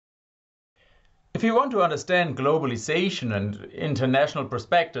If you want to understand globalization and international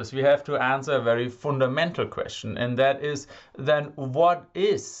perspectives, we have to answer a very fundamental question, and that is then what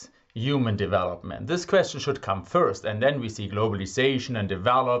is human development? This question should come first, and then we see globalization and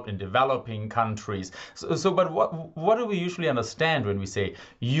developing countries. But what do we usually understand when we say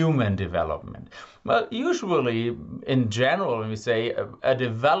human development? Well, usually, in general, when we say a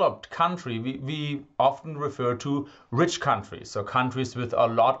developed country, we often refer to rich countries, so countries with a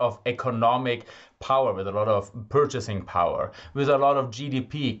lot of economic power, with a lot of purchasing power, with a lot of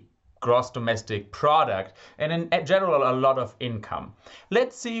GDP, gross domestic product, and in general a lot of income.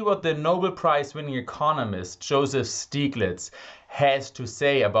 Let's see what the Nobel Prize winning economist Joseph Stiglitz has to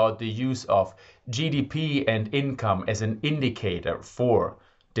say about the use of GDP and income as an indicator for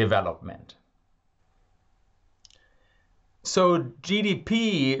development. So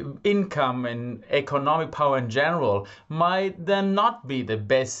GDP, income, and economic power in general might then not be the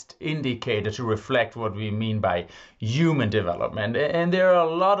best indicator to reflect what we mean by human development. And there are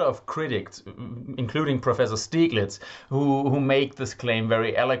a lot of critics, including Professor Stiglitz, who make this claim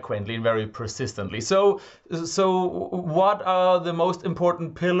very eloquently and very persistently. So what are the most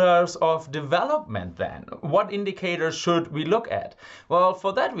important pillars of development then? What indicators should we look at? Well,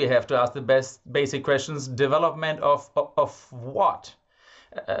 for that we have to ask the basic questions: development of what?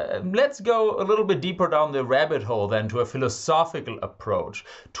 Let's go a little bit deeper down the rabbit hole then to a philosophical approach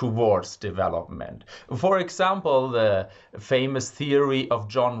towards development. For example, the famous theory of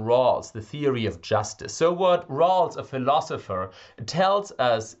John Rawls, the theory of justice. So what Rawls, a philosopher, tells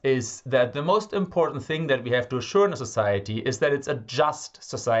us is that the most important thing that we have to assure in a society is that it's a just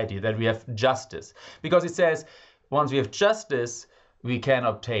society, that we have justice. Because it says once we have justice, we can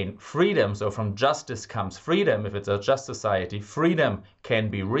obtain freedom. So from justice comes freedom. If it's a just society, freedom can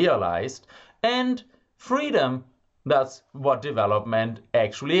be realized. And freedom, that's what development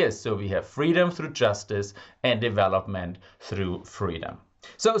actually is. So we have freedom through justice and development through freedom.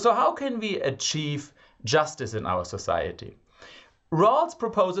 So how can we achieve justice in our society? Rawls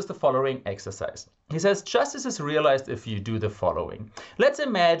proposes the following exercise. He says justice is realized if you do the following. Let's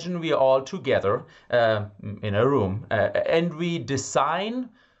imagine we are all together in a room and we design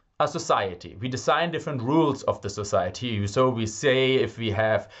a society. We design different rules of the society. So we say if we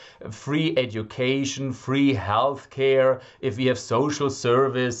have free education, free healthcare, if we have social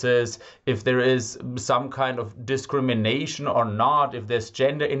services, if there is some kind of discrimination or not, if there's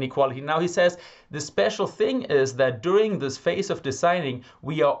gender inequality. Now he says the special thing is that during this phase of designing,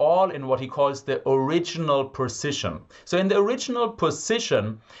 we are all in what he calls the original position. So in the original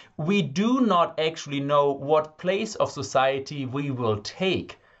position, we do not actually know what place of society we will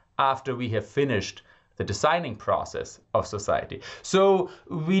take after we have finished the designing process of society. So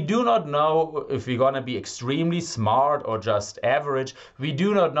we do not know if we're going to be extremely smart or just average. We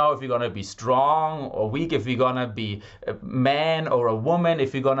do not know if we're going to be strong or weak, if we're going to be a man or a woman,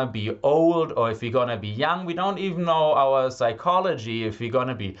 if we're going to be old or if we're going to be young. We don't even know our psychology, if we're going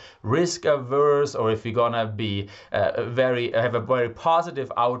to be risk averse or if we're going to be have a very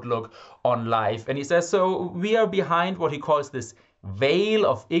positive outlook on life. And he says, so we are behind what he calls this veil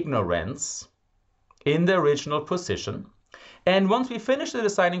of ignorance in the original position. And once we finish the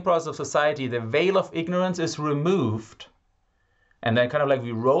designing process of society, the veil of ignorance is removed. And then kind of like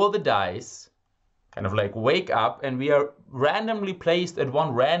we roll the dice, kind of like wake up, and we are randomly placed at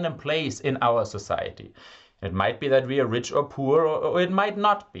one random place in our society. It might be that we are rich or poor, or it might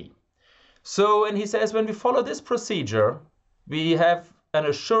not be. So, and he says, when we follow this procedure, we have an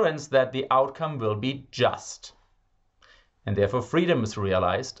assurance that the outcome will be just. And therefore freedom is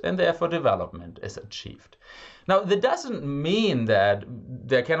realized, and therefore development is achieved. Now, that doesn't mean that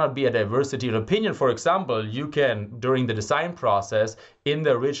there cannot be a diversity of opinion. For example, you can, during the design process, in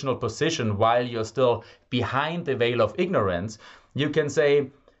the original position, while you're still behind the veil of ignorance, you can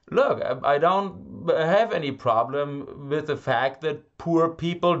say, look, I don't have any problem with the fact that poor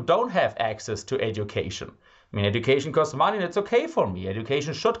people don't have access to education. I mean, education costs money, and it's okay for me.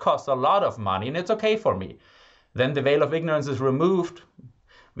 Education should cost a lot of money, and it's okay for me. Then the veil of ignorance is removed.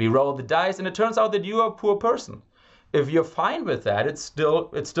 We roll the dice, and it turns out that you are a poor person. If you're fine with that, it's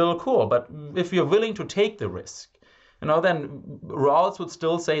still cool. But if you're willing to take the risk, then Rawls would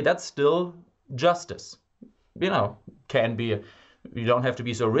still say that's still justice. Can be. You don't have to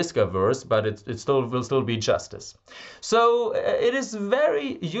be so risk averse, but it will still be justice. So it is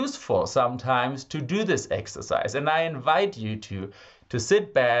very useful sometimes to do this exercise, and I invite you to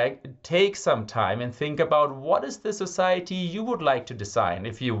sit back, take some time and think about what is the society you would like to design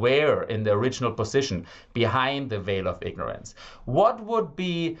if you were in the original position behind the veil of ignorance. What would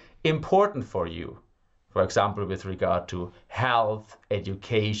be important for you? For example, with regard to health,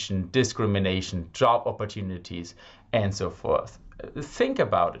 education, discrimination, job opportunities, and so forth. Think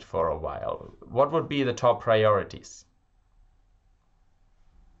about it for a while. What would be the top priorities?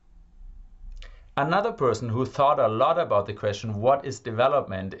 Another person who thought a lot about the question, what is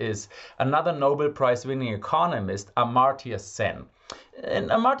development, is another Nobel Prize winning economist, Amartya Sen. And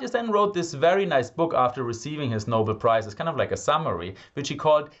Amartya Sen wrote this very nice book after receiving his Nobel Prize. It's kind of like a summary, which he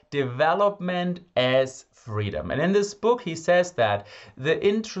called Development as Freedom. And in this book, he says that the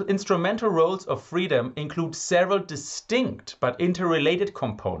instrumental roles of freedom include several distinct but interrelated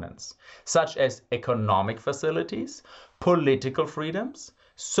components, such as economic facilities, political freedoms,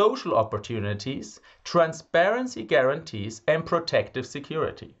 social opportunities, transparency guarantees, and protective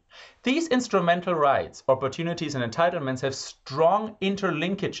security. These instrumental rights, opportunities, and entitlements have strong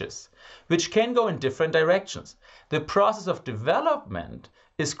interlinkages, which can go in different directions. The process of development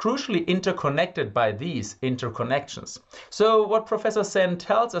is crucially interconnected by these interconnections. So what Professor Sen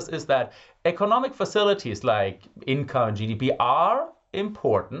tells us is that economic facilities like income and GDP are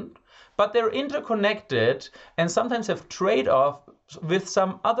important, but they're interconnected and sometimes have trade-off with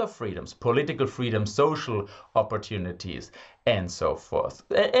some other freedoms, political freedoms, social opportunities, and so forth.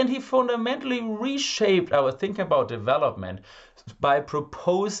 And he fundamentally reshaped our thinking about development by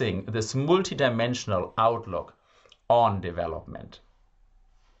proposing this multidimensional outlook on development.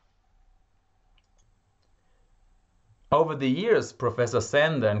 Over the years, Professor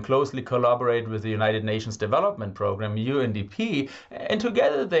Sen then closely collaborated with the United Nations Development Programme, UNDP, and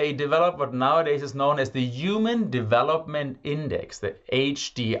together they developed what nowadays is known as the Human Development Index, the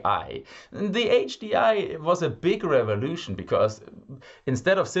HDI. The HDI was a big revolution because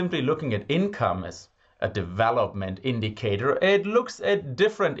instead of simply looking at income as a development indicator, it looks at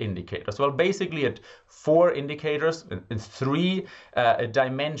different indicators. Well, basically at 4 indicators in 3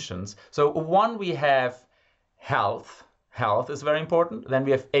 dimensions. So one, we have health. Health is very important. Then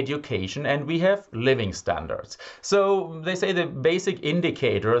we have education and we have living standards. So they say the basic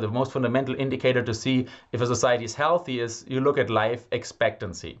indicator, the most fundamental indicator to see if a society is healthy is you look at life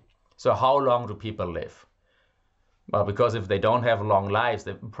expectancy. So how long do people live? Well, because if they don't have long lives,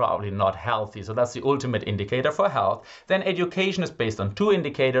 they're probably not healthy. So that's the ultimate indicator for health. Then education is based on 2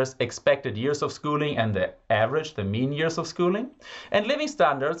 indicators, expected years of schooling and the average, the mean years of schooling. And living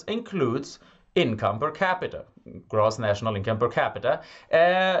standards includes income per capita, gross national income per capita.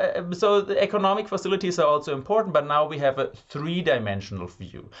 So the economic facilities are also important, but now we have a 3-dimensional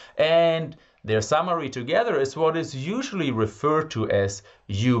view. And their summary together is what is usually referred to as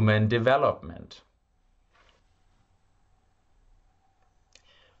human development.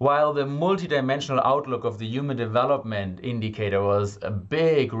 While the multidimensional outlook of the Human Development Indicator was a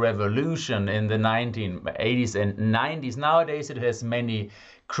big revolution in the 1980s and 90s, nowadays it has many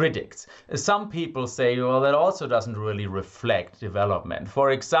critics. Some people say, well, that also doesn't really reflect development.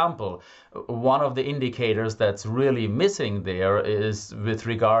 For example, one of the indicators that's really missing there is with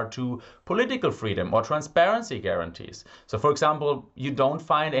regard to political freedom or transparency guarantees. So, for example, you don't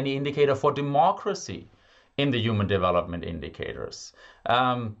find any indicator for democracy in the Human Development Indicators.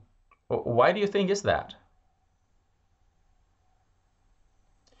 Why do you think is that?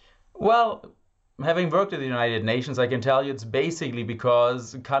 Well, having worked at the United Nations, I can tell you it's basically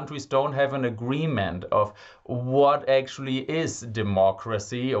because countries don't have an agreement of what actually is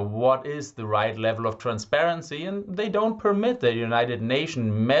democracy or what is the right level of transparency, and they don't permit the United Nations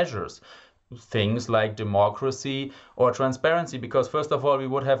measures things like democracy or transparency because, first of all, we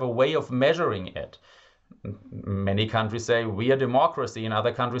would have a way of measuring it. Many countries say we are democracy and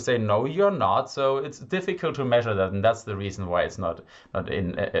other countries say no, you're not. So it's difficult to measure that, and that's the reason why it's not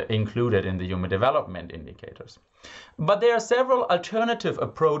included in the Human Development Indicators. But there are several alternative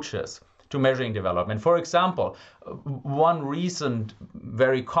approaches to measuring development. For example, one recent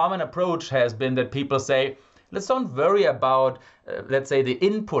very common approach has been that people say, let's don't worry about, let's say, the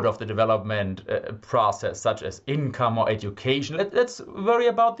input of the development process, such as income or education. Let's worry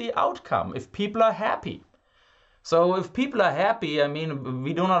about the outcome, if people are happy. So if people are happy, I mean,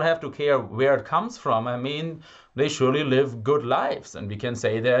 we do not have to care where it comes from. I mean, they surely live good lives, and we can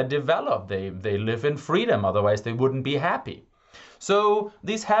say they are developed. They live in freedom, otherwise they wouldn't be happy. So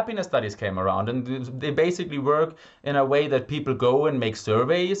these happiness studies came around, and they basically work in a way that people go and make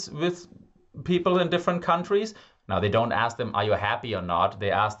surveys with people in different countries. Now, they don't ask them, are you happy or not? They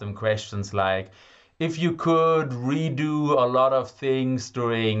ask them questions like, if you could redo a lot of things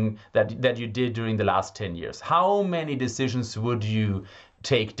during that you did during the last 10 years, how many decisions would you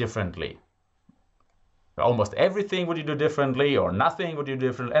take differently? Almost everything would you do differently, or nothing would you do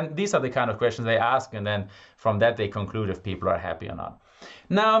differently? And these are the kind of questions they ask, and then from that they conclude if people are happy or not.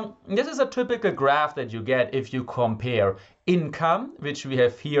 Now, this is a typical graph that you get if you compare income, which we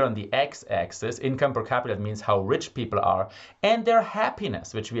have here on the x-axis, income per capita means how rich people are, and their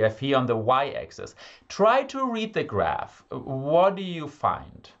happiness, which we have here on the y-axis. Try to read the graph. What do you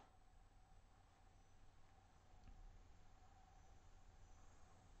find?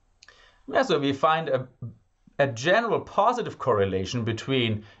 Yeah, so we find a general positive correlation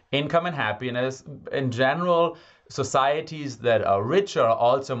between income and happiness. In general, societies that are richer are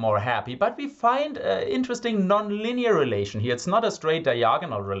also more happy, but we find an interesting non-linear relation here. It's not a straight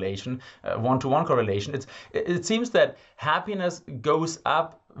diagonal relation, one-to-one correlation. It seems that happiness goes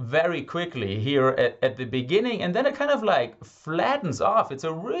up very quickly here at the beginning, and then it kind of like flattens off. It's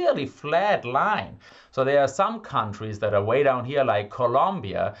a really flat line. So there are some countries that are way down here, like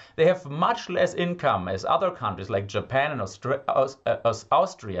Colombia. They have much less income as other countries like Japan and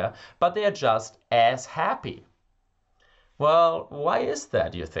Austria, but they are just as happy. Well, why is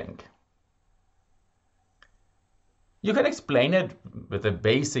that, you think? You can explain it with a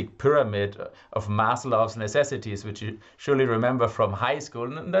basic pyramid of Maslow's necessities, which you surely remember from high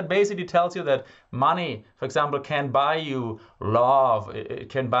school. And that basically tells you that money, for example, can buy you love, it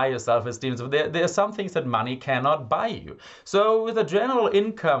can buy you self-esteem. So there are some things that money cannot buy you. So with a general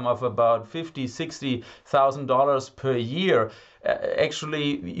income of about $50,000, $60,000 per year,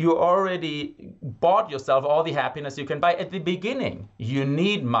 actually, you already bought yourself all the happiness you can buy at the beginning. You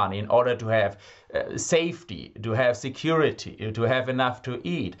need money in order to have safety, to have security, to have enough to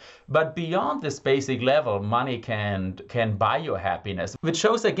eat. But beyond this basic level, money can buy your happiness, which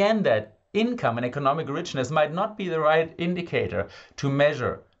shows again that income and economic richness might not be the right indicator to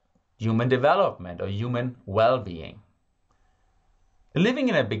measure human development or human well-being. Living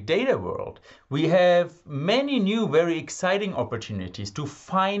in a big data world, we have many new, very exciting opportunities to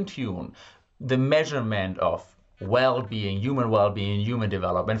fine-tune the measurement of well-being, human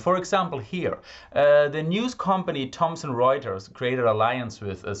development. For example, here, the news company Thomson Reuters created an alliance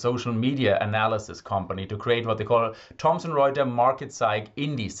with a social media analysis company to create what they call Thomson Reuters Market Psych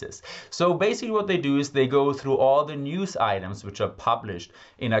Indices. So basically what they do is they go through all the news items which are published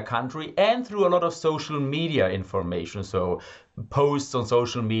in a country and through a lot of social media information. So posts on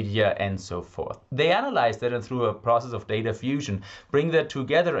social media and so forth. They analyze that and through a process of data fusion, bring that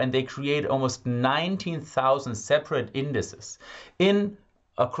together, and they create almost 19,000 separate indices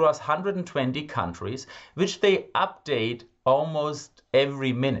across 120 countries, which they update almost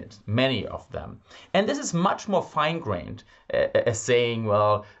every minute, many of them. And this is much more fine-grained as saying,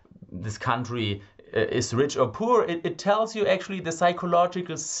 well, this country is rich or poor. It tells you actually the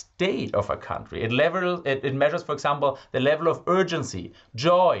psychological state of a country. It measures, for example, the level of urgency,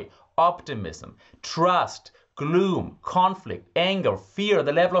 joy, optimism, trust, gloom, conflict, anger, fear,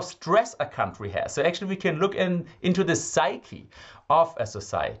 the level of stress a country has. So actually we can look into the psyche of a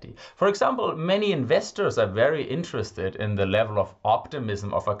society. For example, many investors are very interested in the level of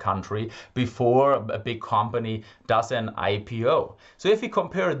optimism of a country before a big company does an IPO. So if we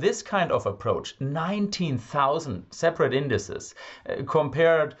compare this kind of approach, 19,000 separate indices,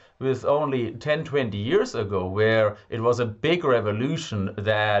 compared with only 10, 20 years ago, where it was a big revolution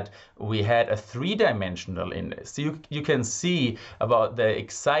that we had a three-dimensional index. So you can see about the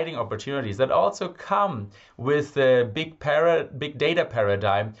exciting opportunities that also come with the big data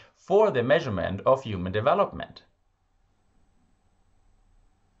paradigm for the measurement of human development.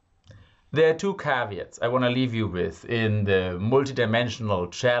 There are two caveats I want to leave you with in the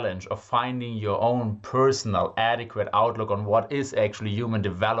multidimensional challenge of finding your own personal adequate outlook on what is actually human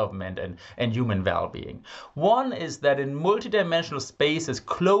development and human well-being. One is that in multidimensional spaces,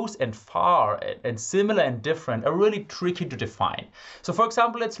 close and far and similar and different are really tricky to define. So for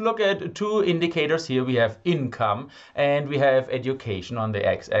example, let's look at two indicators here. We have income and we have education on the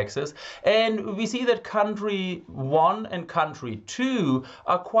x-axis. And we see that country 1 and country 2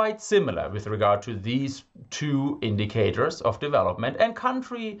 are quite similar with regard to these two indicators of development, and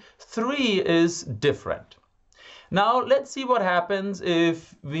country 3 is different. Now let's see what happens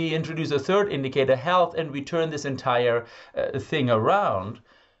if we introduce a third indicator, health, and we turn this entire thing around.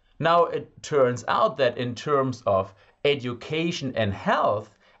 Now it turns out that in terms of education and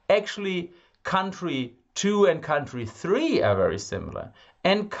health, actually country 2 and country 3 are very similar,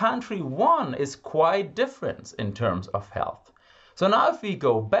 and country 1 is quite different in terms of health. So now if we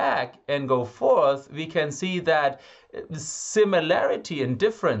go back and go forth, we can see that the similarity and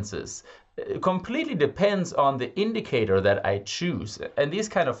differences completely depends on the indicator that I choose. And these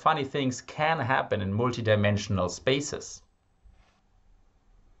kind of funny things can happen in multidimensional spaces.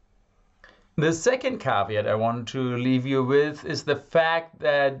 The second caveat I want to leave you with is the fact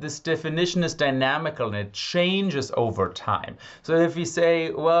that this definition is dynamical and it changes over time. So if we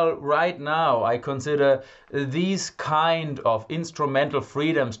say, well, right now I consider these kind of instrumental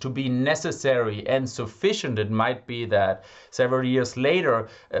freedoms to be necessary and sufficient, it might be that several years later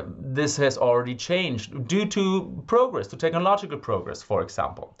this has already changed due to progress, to technological progress, for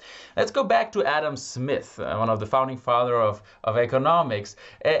example. Let's go back to Adam Smith, one of the founding fathers of economics,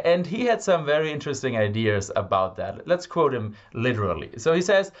 and he had some very interesting ideas about that. Let's quote him literally. So he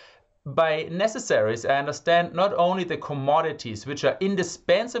says, by necessaries, I understand not only the commodities which are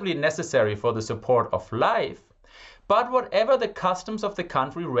indispensably necessary for the support of life, but whatever the customs of the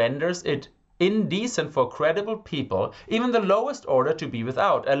country renders it indecent for credible people, even the lowest order, to be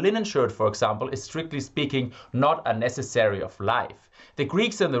without. A linen shirt, for example, is strictly speaking not a necessary of life. The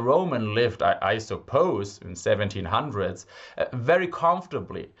Greeks and the Romans lived, I suppose, in 1700s, very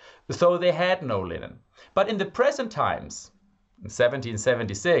comfortably, so they had no linen. But in the present times, in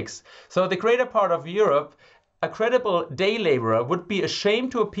 1776, so the greater part of Europe, a credible day laborer would be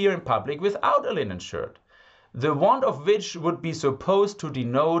ashamed to appear in public without a linen shirt, the want of which would be supposed to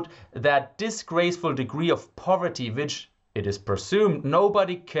denote that disgraceful degree of poverty which, it is presumed,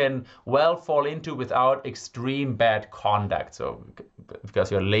 nobody can well fall into without extreme bad conduct, so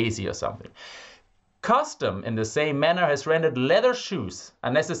because you're lazy or something. Custom, in the same manner, has rendered leather shoes a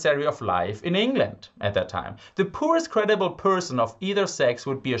necessary of life in England at that time. The poorest credible person of either sex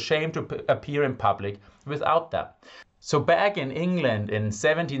would be ashamed to appear in public without them. So back in England in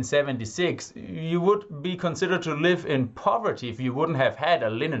 1776, you would be considered to live in poverty if you wouldn't have had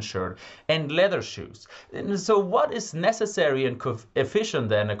a linen shirt and leather shoes. And so what is necessary and efficient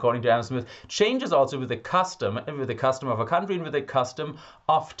then, according to Adam Smith, changes also with the custom of a country and with the custom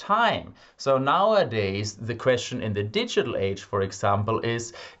of time. So nowadays, the question in the digital age, for example,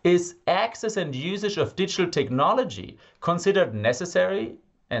 is access and usage of digital technology considered necessary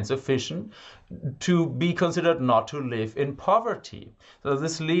and sufficient to be considered not to live in poverty? So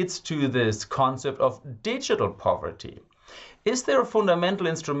this leads to this concept of digital poverty. Is there a fundamental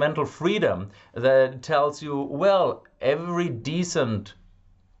instrumental freedom that tells you, well, every decent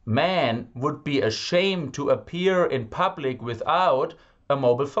man would be ashamed to appear in public without a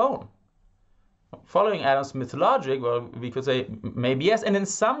mobile phone? Following Adam Smith's logic, well, we could say maybe yes. And in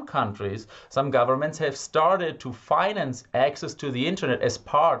some countries, some governments have started to finance access to the internet as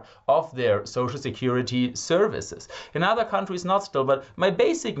part of their social security services. In other countries, not still. But my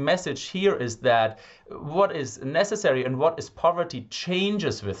basic message here is that what is necessary and what is poverty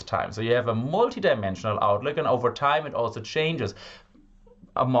changes with time. So you have a multidimensional outlook, and over time it also changes,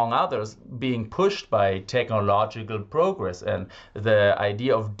 among others, being pushed by technological progress. And the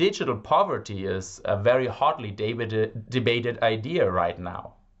idea of digital poverty is a very hotly debated idea right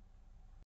now.